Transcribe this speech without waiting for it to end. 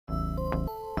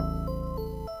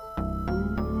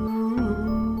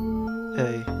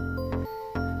Hey,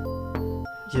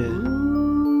 yeah.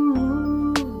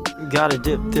 Gotta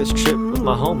dip this trip with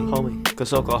my homie.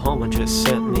 Cause Oklahoma just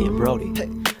sent me a Brody.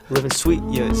 Living sweet,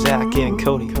 yeah, Zach and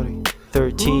Cody.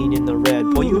 13 in the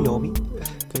red, boy, you know me.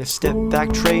 Gonna step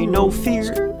back, Trey, no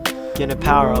fear. Gonna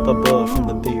power up above from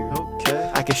the beer.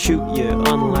 I can shoot, yeah,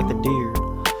 unlike the deer.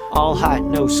 All height,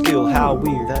 no skill, how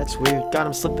weird. That's weird. Got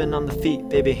him slipping on the feet,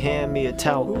 baby, hand me a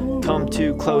towel. Come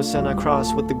too close and I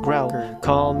cross with the growl.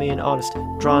 Call me an artist,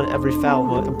 drawing every foul.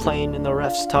 But I'm playing in the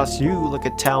refs, toss you like a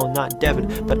towel. Not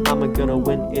Devin, but I'm gonna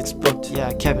win, it's booked.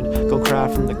 Yeah, Kevin, go cry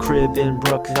from the crib in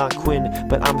Brook. Not Quinn,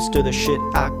 but I'ma stir the shit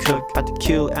I cook. Got to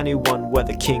kill anyone,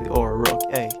 whether king or rook,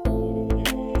 ayy.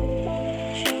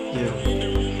 Yeah.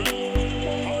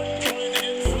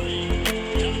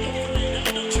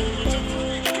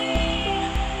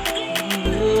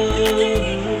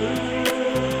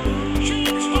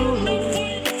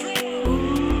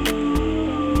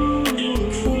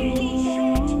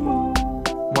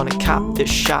 Wanna cop this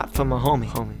shot from a homie.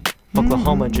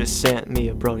 Oklahoma just sent me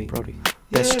a Brody.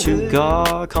 Best two,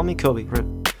 God, call me Kobe.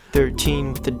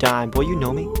 13 with the dime, boy, you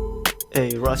know me.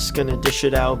 Hey, Russ gonna dish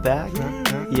it out back.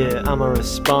 Yeah, I'ma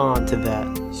respond to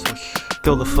that.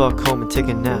 Go the fuck home and take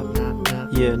a nap.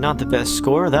 Yeah, not the best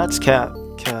score, that's cap.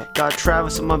 Got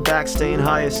Travis on my back, staying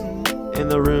highest. In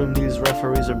the room, these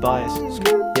referees are biased.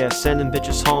 Yeah, sending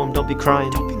bitches home, don't be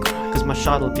crying. Cause my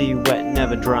shot'll be wet,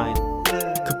 never drying.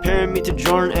 Comparing me to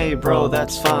Jordan, hey bro,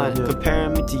 that's fine.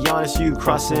 Comparing me to Giannis, you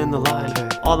crossing the line.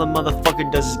 All the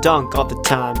motherfucker does is dunk all the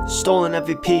time. Stolen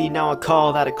MVP, now I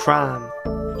call that a crime.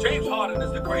 James Harden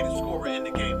is the greatest scorer in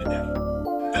the game today.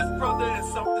 This brother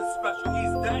is something special.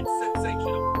 He's that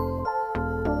sensational.